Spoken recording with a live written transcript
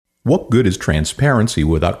What good is transparency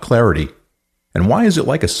without clarity? And why is it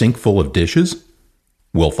like a sink full of dishes?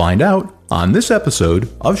 We'll find out on this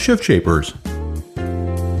episode of Shift Shapers.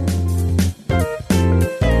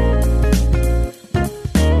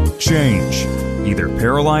 Change either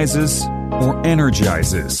paralyzes or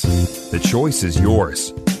energizes. The choice is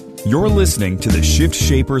yours. You're listening to the Shift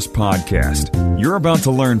Shapers podcast. You're about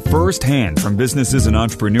to learn firsthand from businesses and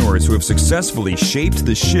entrepreneurs who have successfully shaped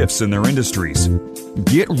the shifts in their industries.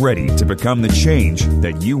 Get ready to become the change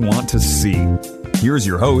that you want to see. Here's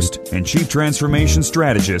your host and Chief Transformation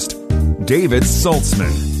Strategist, David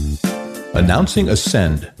Saltzman. Announcing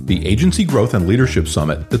Ascend, the Agency Growth and Leadership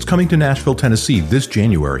Summit that's coming to Nashville, Tennessee this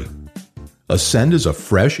January. Ascend is a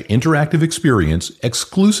fresh, interactive experience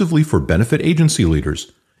exclusively for benefit agency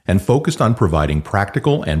leaders and focused on providing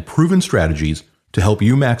practical and proven strategies to help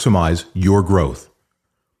you maximize your growth.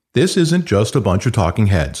 This isn't just a bunch of talking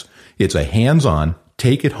heads. It's a hands-on,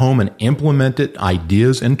 take it home and implement it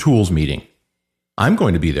ideas and tools meeting. I'm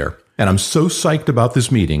going to be there, and I'm so psyched about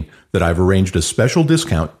this meeting that I've arranged a special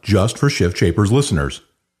discount just for Shift Shapers listeners.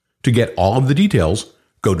 To get all of the details,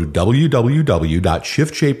 go to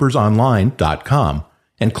www.shiftshapersonline.com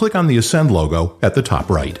and click on the Ascend logo at the top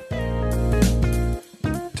right.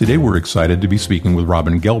 Today we're excited to be speaking with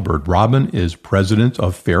Robin Gelburd. Robin is president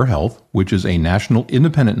of Fair Health, which is a national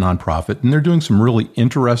independent nonprofit, and they're doing some really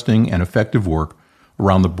interesting and effective work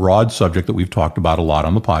around the broad subject that we've talked about a lot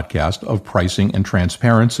on the podcast of pricing and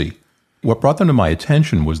transparency. What brought them to my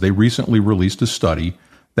attention was they recently released a study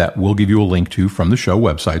that we'll give you a link to from the show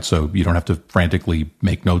website, so you don't have to frantically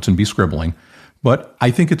make notes and be scribbling. But I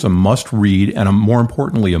think it's a must read and more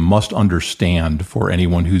importantly, a must understand for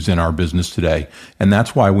anyone who's in our business today. And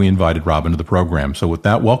that's why we invited Robin to the program. So with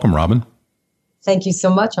that, welcome, Robin. Thank you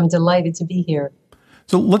so much. I'm delighted to be here.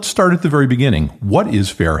 So let's start at the very beginning. What is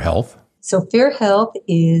Fair Health? So Fair Health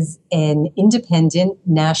is an independent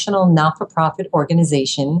national not-for-profit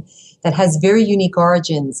organization that has very unique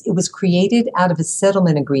origins. It was created out of a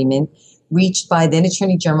settlement agreement reached by then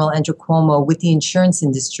Attorney General Andrew Cuomo with the insurance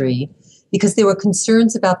industry, because there were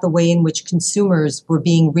concerns about the way in which consumers were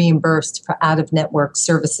being reimbursed for out-of-network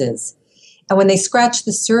services. And when they scratched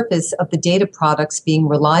the surface of the data products being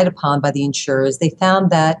relied upon by the insurers, they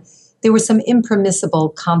found that there were some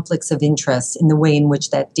impermissible conflicts of interest in the way in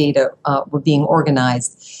which that data were being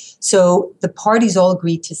organized. So the parties all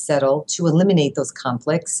agreed to settle to eliminate those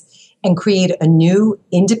conflicts and create a new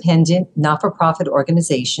independent not-for-profit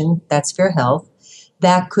organization, that's Fair Health,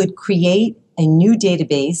 that could create a new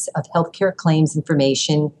database of healthcare claims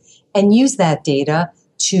information and use that data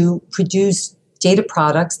to produce data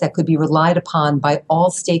products that could be relied upon by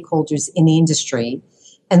all stakeholders in the industry.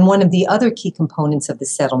 And one of the other key components of the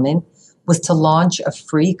settlement was to launch a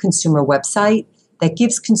free consumer website that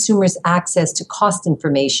gives consumers access to cost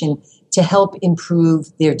information to help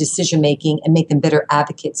improve their decision-making and make them better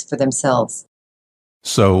advocates for themselves.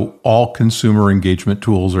 So all consumer engagement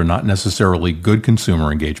tools are not necessarily good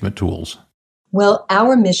consumer engagement tools. Well,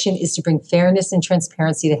 our mission is to bring fairness and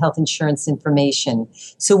transparency to health insurance information.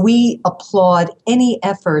 So we applaud any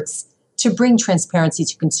efforts to bring transparency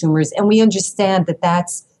to consumers, and we understand that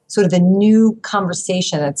that's sort of a new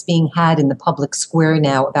conversation that's being had in the public square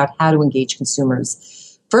now about how to engage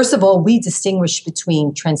consumers. First of all, we distinguish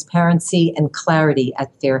between transparency and clarity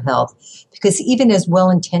at Fair Health, because even as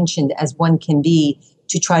well-intentioned as one can be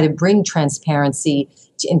to try to bring transparency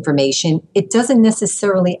to information, it doesn't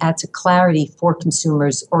necessarily add to clarity for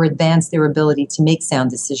consumers or advance their ability to make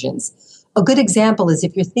sound decisions. A good example is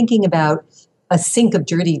if you're thinking about a sink of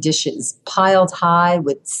dirty dishes piled high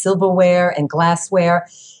with silverware and glassware.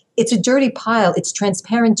 It's a dirty pile. It's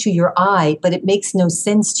transparent to your eye, but it makes no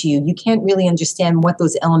sense to you. You can't really understand what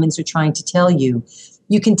those elements are trying to tell you.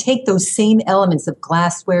 You can take those same elements of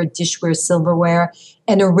glassware, dishware, silverware,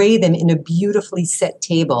 and array them in a beautifully set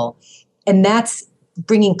table. And that's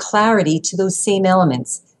bringing clarity to those same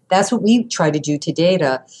elements. That's what we try to do to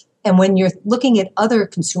data. And when you're looking at other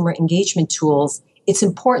consumer engagement tools, it's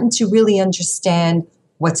important to really understand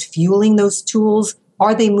what's fueling those tools.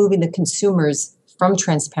 Are they moving the consumers from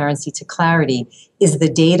transparency to clarity? Is the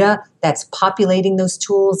data that's populating those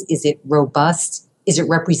tools, is it robust? Is it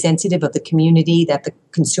representative of the community that the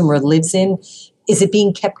consumer lives in? Is it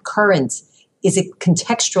being kept current? Is it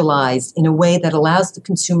contextualized in a way that allows the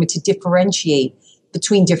consumer to differentiate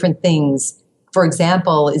between different things? For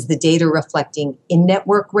example, is the data reflecting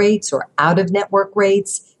in-network rates or out-of-network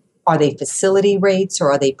rates? Are they facility rates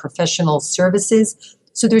or are they professional services?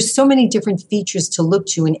 So there's so many different features to look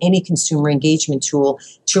to in any consumer engagement tool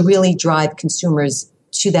to really drive consumers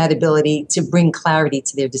to that ability to bring clarity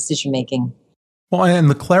to their decision-making. Well, and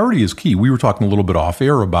the clarity is key. We were talking a little bit off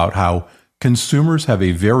air about how consumers have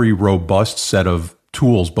a very robust set of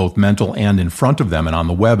tools, both mental and in front of them and on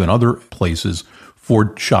the web and other places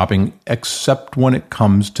for shopping, except when it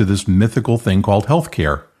comes to this mythical thing called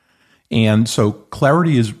healthcare. And so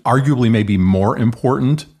clarity is arguably maybe more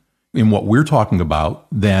important in what we're talking about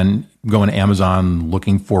than going to Amazon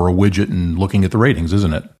looking for a widget and looking at the ratings,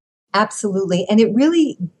 isn't it? Absolutely. And it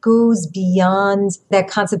really goes beyond that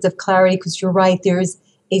concept of clarity, because you're right, there's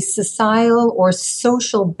a societal or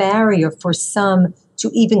social barrier for some to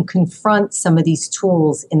even confront some of these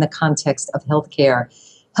tools in the context of healthcare.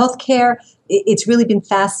 Healthcare, it's really been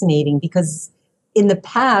fascinating because in the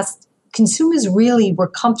past, consumers really were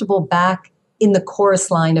comfortable back in the chorus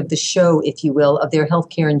line of the show, if you will, of their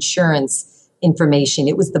healthcare insurance information.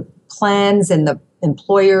 It was the plans and the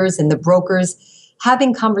employers and the brokers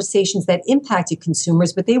having conversations that impacted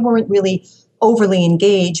consumers, but they weren't really overly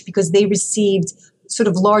engaged because they received sort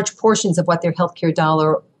of large portions of what their healthcare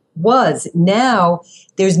dollar was. Now,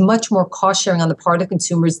 there's much more cost sharing on the part of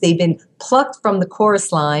consumers. They've been plucked from the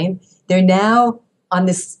chorus line. They're now on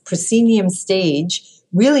this proscenium stage,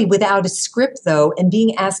 really without a script, though, and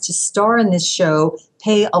being asked to star in this show,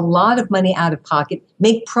 pay a lot of money out of pocket,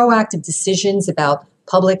 make proactive decisions about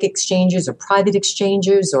public exchanges or private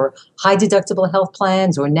exchanges or high deductible health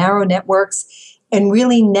plans or narrow networks, and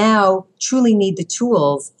really now truly need the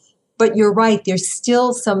tools. But you're right, there's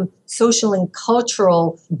still some social and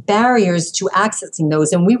cultural barriers to accessing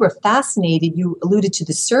those. And we were fascinated, you alluded to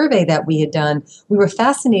the survey that we had done, we were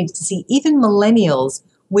fascinated to see even millennials,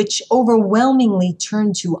 which overwhelmingly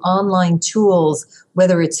turn to online tools,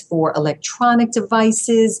 whether it's for electronic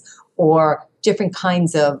devices or different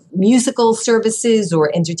kinds of musical services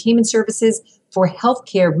or entertainment services, for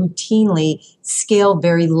healthcare routinely scale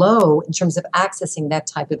very low in terms of accessing that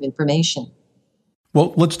type of information.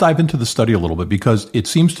 Well, let's dive into the study a little bit, because it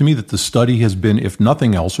seems to me that the study has been, if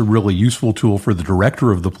nothing else, a really useful tool for the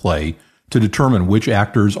director of the play to determine which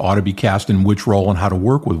actors ought to be cast in which role and how to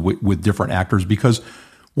work with different actors. Because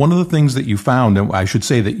one of the things that you found, and I should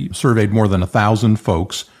say that you surveyed more than 1,000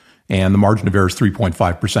 folks, and the margin of error is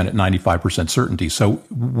 3.5% at 95% certainty. So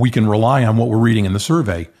we can rely on what we're reading in the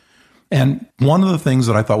survey. And one of the things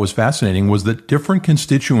that I thought was fascinating was that different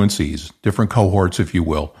constituencies, different cohorts, if you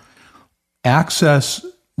will, access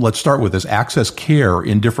care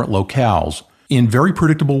in different locales in very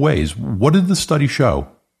predictable ways. What did the study show?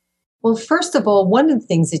 Well, first of all, one of the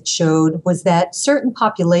things it showed was that certain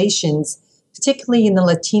populations, particularly in the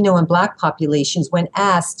Latino and Black populations, when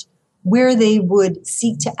asked where they would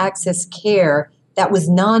seek to access care that was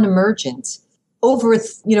non-emergent, over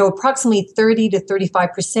approximately 30 to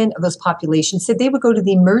 35% of those populations said they would go to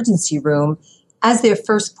the emergency room as their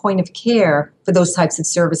first point of care for those types of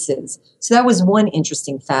services. So that was one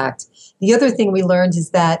interesting fact. The other thing we learned is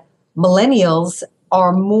that millennials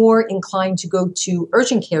are more inclined to go to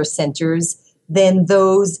urgent care centers than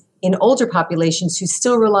those in older populations who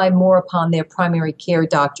still rely more upon their primary care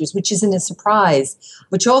doctors, which isn't a surprise,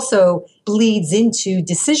 which also bleeds into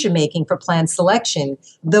decision-making for plan selection.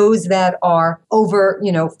 Those that are over,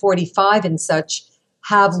 45 and such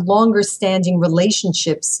have longer standing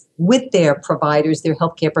relationships with their providers, their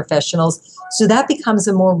healthcare professionals. So that becomes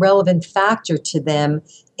a more relevant factor to them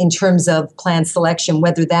in terms of plan selection,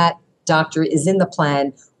 whether that doctor is in the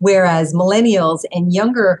plan, whereas millennials and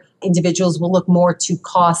younger individuals will look more to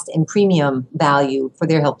cost and premium value for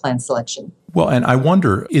their health plan selection. Well, and I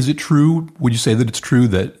wonder, is it true, would you say that it's true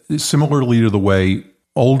that similarly to the way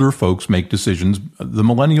older folks make decisions, the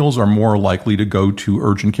millennials are more likely to go to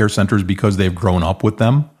urgent care centers because they've grown up with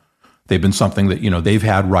them? They've been something that, they've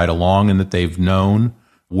had right along and that they've known,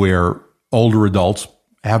 where older adults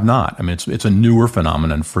have not. I mean, it's a newer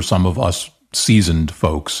phenomenon for some of us seasoned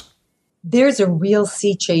folks. There's a real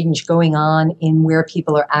sea change going on in where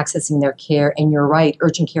people are accessing their care. And you're right,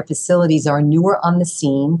 urgent care facilities are newer on the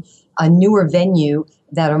scene, a newer venue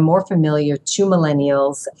that are more familiar to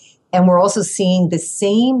millennials. And we're also seeing the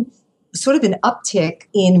same sort of an uptick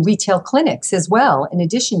in retail clinics as well, in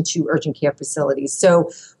addition to urgent care facilities.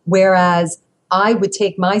 So whereas I would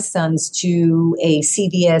take my sons to a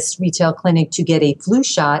CVS retail clinic to get a flu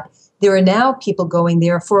shot, there are now people going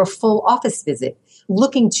there for a full office visit,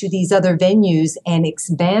 looking to these other venues and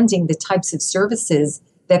expanding the types of services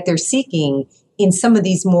that they're seeking in some of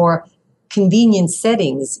these more convenient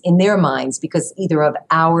settings in their minds, because either of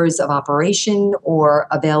hours of operation or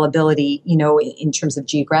availability, in terms of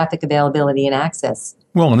geographic availability and access.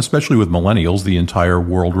 Well, and especially with millennials, the entire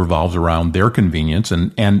world revolves around their convenience,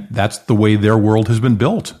 and that's the way their world has been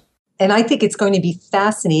built. And I think it's going to be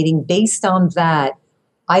fascinating based on that.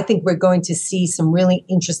 I think we're going to see some really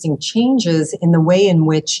interesting changes in the way in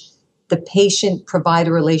which the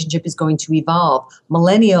patient-provider relationship is going to evolve.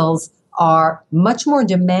 Millennials are much more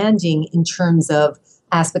demanding in terms of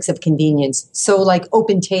aspects of convenience. So like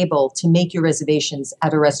open table to make your reservations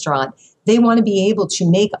at a restaurant. They want to be able to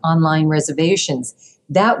make online reservations.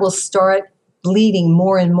 That will start bleeding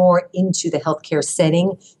more and more into the healthcare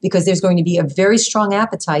setting because there's going to be a very strong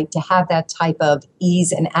appetite to have that type of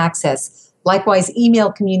ease and access. Likewise,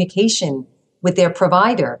 email communication with their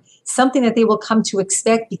provider, something that they will come to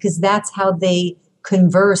expect because that's how they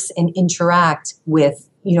converse and interact with,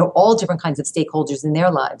 all different kinds of stakeholders in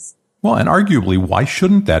their lives. Well, and arguably, why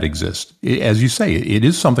shouldn't that exist? As you say, it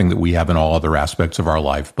is something that we have in all other aspects of our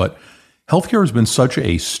life, but healthcare has been such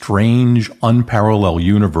a strange, unparalleled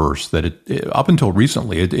universe that up until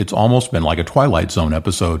recently, it's almost been like a Twilight Zone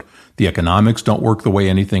episode. The economics don't work the way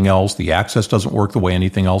anything else. The access doesn't work the way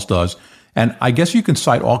anything else does. And I guess you can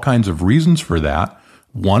cite all kinds of reasons for that.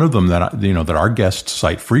 One of them that our guests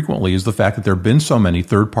cite frequently is the fact that there have been so many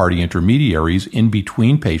third-party intermediaries in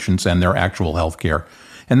between patients and their actual healthcare.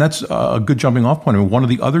 And that's a good jumping off point. I mean, one of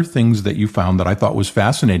the other things that you found that I thought was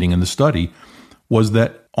fascinating in the study was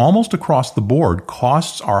that almost across the board,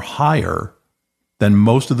 costs are higher than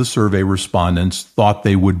most of the survey respondents thought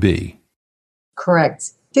they would be.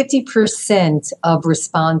 Correct. 50% of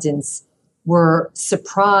respondents were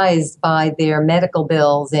surprised by their medical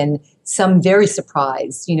bills, and some very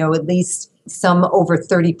surprised. At least some over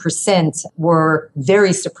 30% were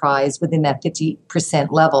very surprised within that 50%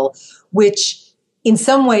 level, which in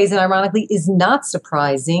some ways, and ironically, is not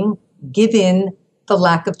surprising given the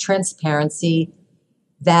lack of transparency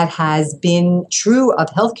that has been true of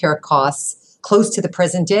healthcare costs close to the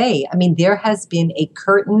present day. I mean, there has been a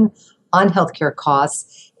curtain on healthcare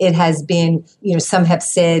costs. It has been, some have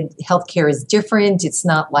said healthcare is different. It's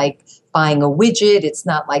not like buying a widget. It's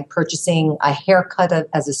not like purchasing a haircut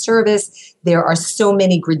as a service. There are so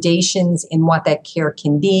many gradations in what that care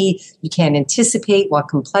can be. You can't anticipate what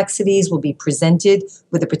complexities will be presented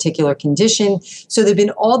with a particular condition. So there have been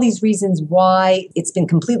all these reasons why it's been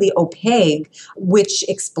completely opaque, which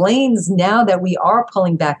explains now that we are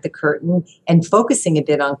pulling back the curtain and focusing a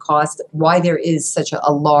bit on cost, why there is such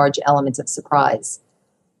a large element of surprise.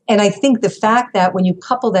 And I think the fact that when you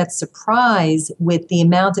couple that surprise with the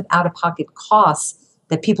amount of out-of-pocket costs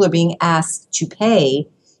that people are being asked to pay,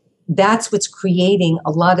 that's what's creating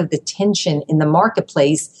a lot of the tension in the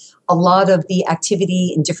marketplace, a lot of the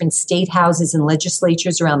activity in different state houses and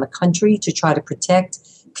legislatures around the country to try to protect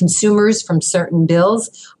consumers from certain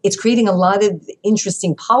bills. It's creating a lot of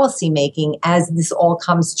interesting policy making as this all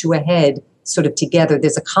comes to a head sort of together.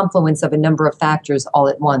 There's a confluence of a number of factors all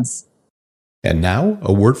at once. And now,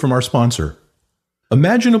 a word from our sponsor.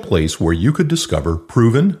 Imagine a place where you could discover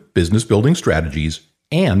proven business-building strategies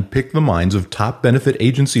and pick the minds of top benefit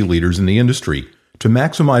agency leaders in the industry to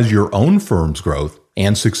maximize your own firm's growth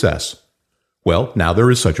and success. Well, now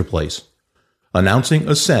there is such a place. Announcing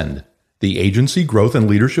Ascend, the Agency Growth and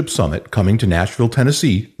Leadership Summit coming to Nashville,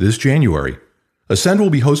 Tennessee this January. Ascend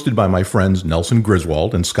will be hosted by my friends Nelson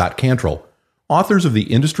Griswold and Scott Cantrell, authors of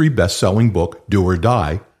the industry best-selling book Do or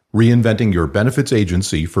Die, Reinventing Your Benefits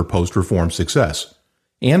Agency for Post-Reform Success,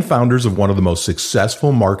 and founders of one of the most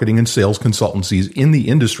successful marketing and sales consultancies in the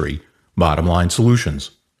industry, Bottom Line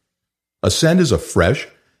Solutions. Ascend is a fresh,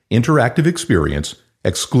 interactive experience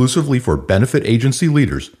exclusively for benefit agency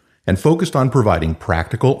leaders and focused on providing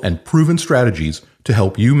practical and proven strategies to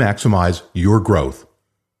help you maximize your growth.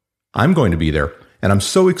 I'm going to be there, and I'm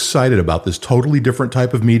so excited about this totally different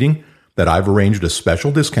type of meeting that I've arranged a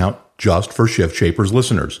special discount just for Shift Shapers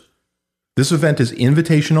listeners. This event is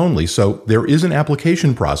invitation only, so there is an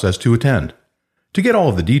application process to attend. To get all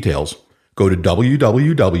of the details, go to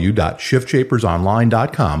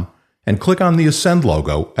www.shiftshapersonline.com and click on the Ascend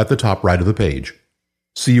logo at the top right of the page.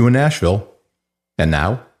 See you in Nashville. And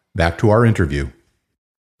now, back to our interview.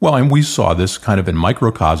 Well, and we saw this kind of in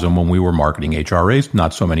microcosm when we were marketing HRAs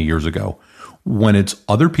not so many years ago. When it's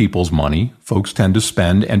other people's money, folks tend to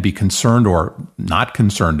spend and be concerned or not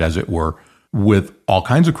concerned, as it were, with all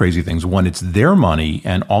kinds of crazy things. When it's their money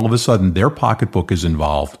and all of a sudden their pocketbook is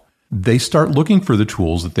involved, they start looking for the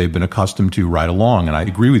tools that they've been accustomed to right along. And I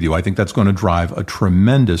agree with you. I think that's going to drive a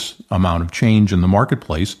tremendous amount of change in the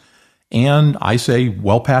marketplace. And I say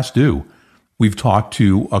well past due. We've talked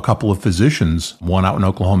to a couple of physicians, one out in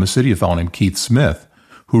Oklahoma City, a fellow named Keith Smith,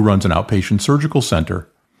 who runs an outpatient surgical center.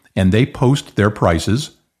 And they post their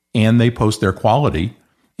prices and they post their quality.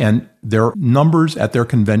 And their numbers at their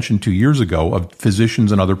convention 2 years ago of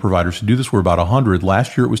physicians and other providers who do this were about 100.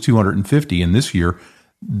 Last year it was 250. And this year,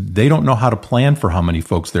 they don't know how to plan for how many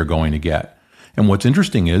folks they're going to get. And what's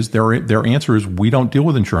interesting is their answer is, we don't deal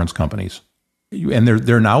with insurance companies. And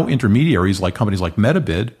there are now intermediaries like companies like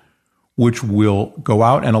MetaBid, which will go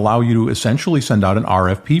out and allow you to essentially send out an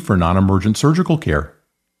RFP for non-emergent surgical care.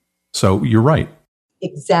 So you're right.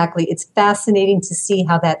 Exactly. It's fascinating to see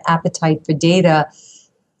how that appetite for data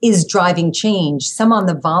is driving change, some on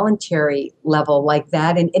the voluntary level like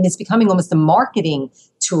that. And it's becoming almost a marketing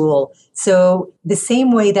tool. So the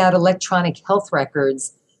same way that electronic health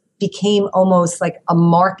records became almost like a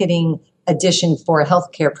marketing addition for a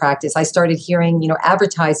healthcare practice. I started hearing,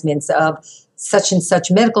 advertisements of such and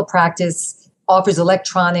such medical practice offers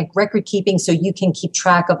electronic record keeping so you can keep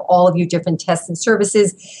track of all of your different tests and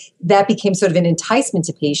services. That became sort of an enticement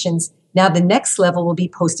to patients. Now the next level will be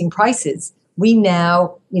posting prices. We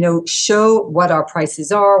now, show what our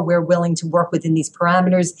prices are. We're willing to work within these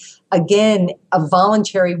parameters. Again, a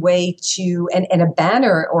voluntary way to, and a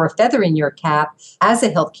banner or a feather in your cap as a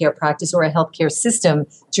healthcare practice or a healthcare system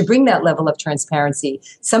to bring that level of transparency.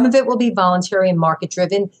 Some of it will be voluntary and market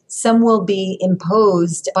driven. Some will be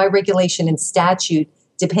imposed by regulation and statute,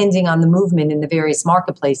 depending on the movement in the various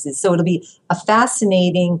marketplaces. So it'll be a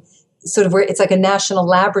fascinating sort of where it's like a national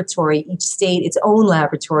laboratory, each state its own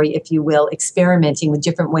laboratory, if you will, experimenting with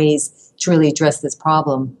different ways to really address this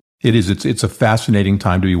problem. It is. It's a fascinating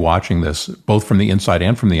time to be watching this, both from the inside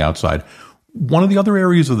and from the outside. One of the other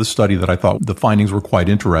areas of the study that I thought the findings were quite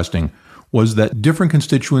interesting was that different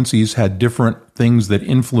constituencies had different things that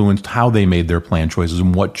influenced how they made their plan choices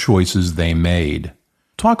and what choices they made.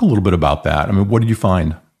 Talk a little bit about that. I mean, what did you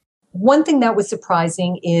find? One thing that was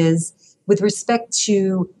surprising is with respect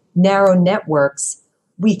to narrow networks,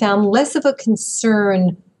 we found less of a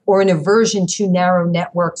concern or an aversion to narrow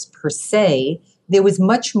networks per se. There was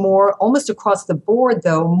much more, almost across the board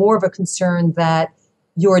though, more of a concern that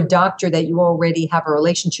your doctor that you already have a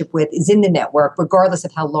relationship with is in the network, regardless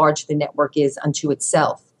of how large the network is unto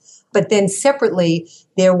itself. But then separately,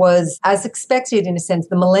 there was, as expected in a sense,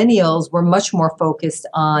 the millennials were much more focused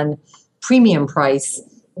on premium price,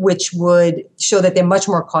 which would show that they're much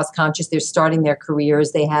more cost conscious. They're starting their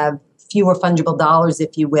careers. They have fewer fungible dollars,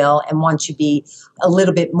 if you will, and want to be a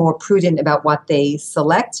little bit more prudent about what they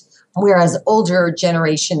select. Whereas older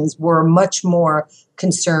generations were much more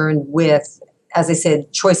concerned with, as I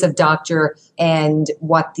said, choice of doctor and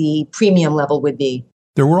what the premium level would be.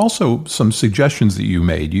 There were also some suggestions that you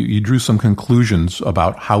made. You drew some conclusions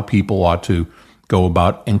about how people ought to go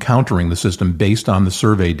about encountering the system based on the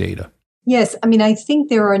survey data. Yes. I mean, I think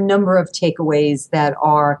there are a number of takeaways that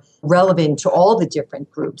are relevant to all the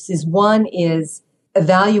different groups. One is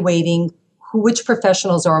evaluating which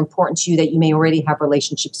professionals are important to you that you may already have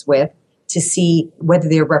relationships with to see whether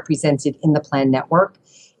they're represented in the plan network.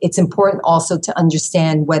 It's important also to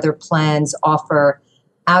understand whether plans offer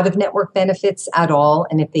out-of-network benefits at all,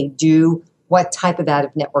 and if they do, what type of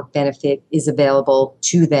out-of-network benefit is available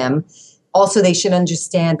to them. Also, they should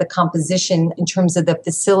understand the composition in terms of the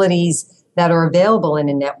facilities that are available in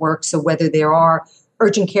a network. So whether there are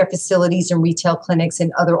urgent care facilities and retail clinics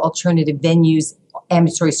and other alternative venues,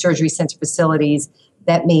 ambulatory surgery center facilities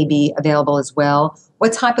that may be available as well.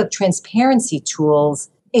 What type of transparency tools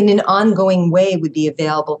in an ongoing way would be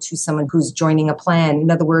available to someone who's joining a plan? In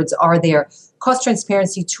other words, are there cost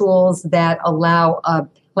transparency tools that allow a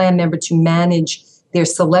plan member to manage their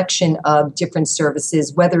selection of different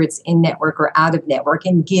services, whether it's in network or out of network,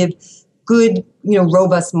 and give good,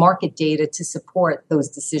 robust market data to support those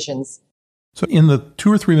decisions? So in the 2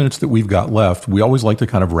 or 3 minutes that we've got left, we always like to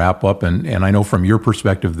kind of wrap up. And I know from your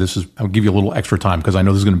perspective, I'll give you a little extra time because I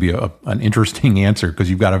know this is going to be an interesting answer because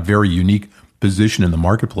you've got a very unique position in the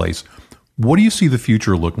marketplace. What do you see the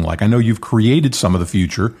future looking like? I know you've created some of the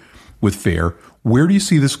future with FAIR. Where do you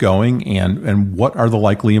see this going and what are the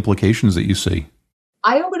likely implications that you see?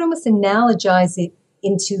 I would almost analogize it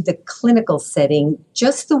into the clinical setting,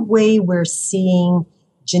 just the way we're seeing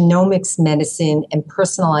genomics medicine and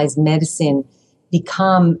personalized medicine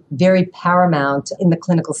become very paramount in the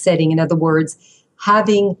clinical setting. In other words,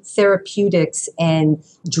 having therapeutics and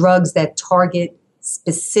drugs that target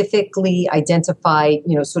specifically identified,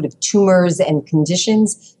 sort of tumors and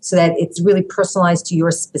conditions so that it's really personalized to your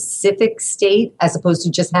specific state, as opposed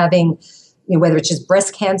to just having, whether it's just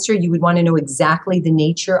breast cancer, you would want to know exactly the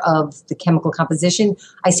nature of the chemical composition.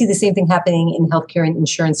 I see the same thing happening in healthcare and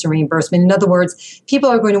insurance and reimbursement. In other words, people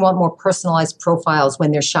are going to want more personalized profiles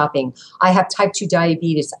when they're shopping. I have type 2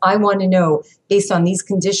 diabetes. I want to know, based on these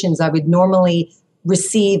conditions, I would normally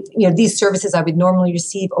receive, these services I would normally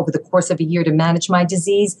receive over the course of a year to manage my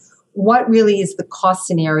disease. what really is the cost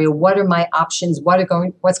scenario? What are my options?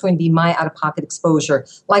 What's going to be my out-of-pocket exposure?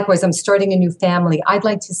 Likewise, I'm starting a new family. I'd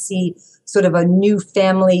like to see sort of a new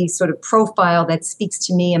family sort of profile that speaks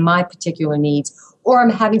to me and my particular needs. Or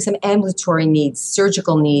I'm having some ambulatory needs,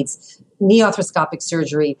 surgical needs, knee arthroscopic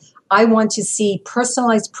surgery. I want to see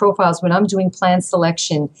personalized profiles when I'm doing plan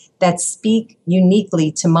selection that speak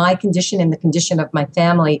uniquely to my condition and the condition of my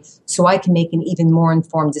family so I can make an even more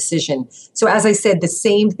informed decision. So as I said, the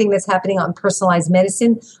same thing that's happening on personalized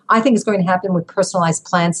medicine, I think is going to happen with personalized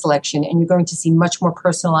plan selection. And you're going to see much more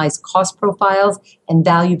personalized cost profiles and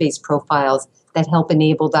value-based profiles that help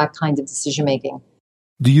enable that kind of decision making.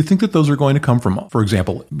 Do you think that those are going to come from, for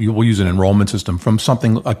example, we'll use an enrollment system, from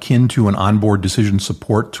something akin to an onboard decision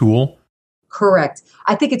support tool? Correct.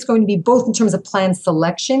 I think it's going to be both in terms of plan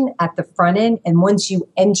selection at the front end, and once you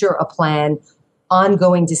enter a plan,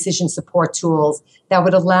 ongoing decision support tools that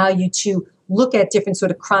would allow you to look at different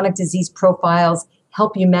sort of chronic disease profiles,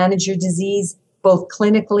 help you manage your disease, both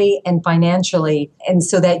clinically and financially, and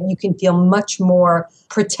so that you can feel much more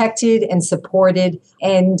protected and supported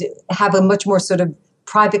and have a much more sort of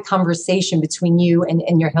private conversation between you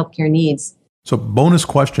and your healthcare needs. So bonus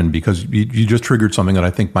question, because you just triggered something that I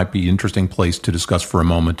think might be an interesting place to discuss for a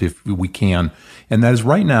moment if we can. And that is,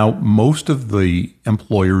 right now, most of the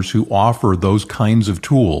employers who offer those kinds of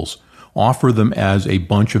tools offer them as a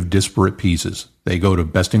bunch of disparate pieces. They go to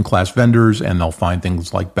best-in-class vendors and they'll find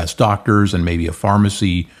things like Best Doctors and maybe a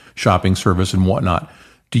pharmacy shopping service and whatnot.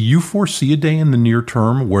 Do you foresee a day in the near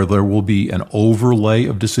term where there will be an overlay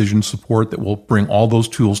of decision support that will bring all those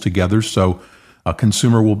tools together so a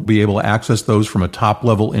consumer will be able to access those from a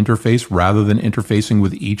top-level interface rather than interfacing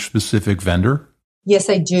with each specific vendor? Yes,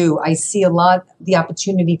 I do. I see the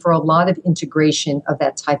opportunity for a lot of integration of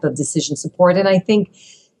that type of decision support. And I think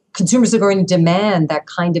consumers are going to demand that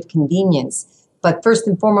kind of convenience. But first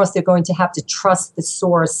and foremost, they're going to have to trust the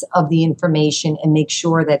source of the information and make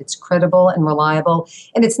sure that it's credible and reliable.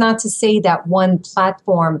 And it's not to say that one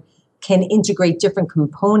platform can integrate different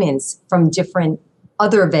components from different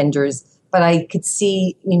other vendors, but I could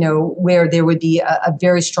see, where there would be a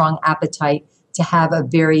very strong appetite to have a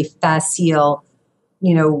very facile,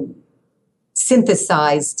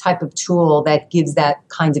 synthesized type of tool that gives that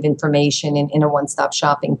kind of information in a one-stop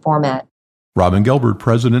shopping format. Robin Gelburd,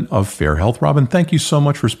 president of Fair Health. Robin, thank you so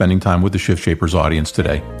much for spending time with the Shift Shapers audience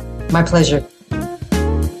today. My pleasure.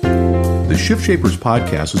 The Shift Shapers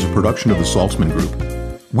podcast is a production of the Saltzman Group.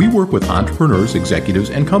 We work with entrepreneurs, executives,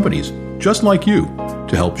 and companies just like you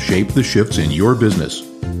to help shape the shifts in your business.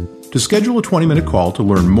 To schedule a 20-minute call to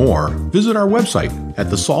learn more, visit our website at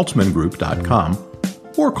thesaltzmangroup.com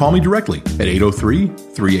or call me directly at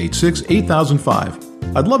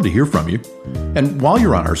 803-386-8005. I'd love to hear from you. And while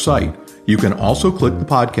you're on our site, you can also click the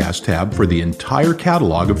podcast tab for the entire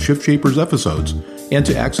catalog of Shift Shapers episodes and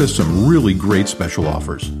to access some really great special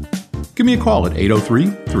offers. Give me a call at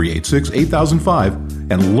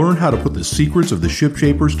 803-386-8005 and learn how to put the secrets of the Shift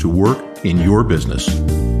Shapers to work in your business.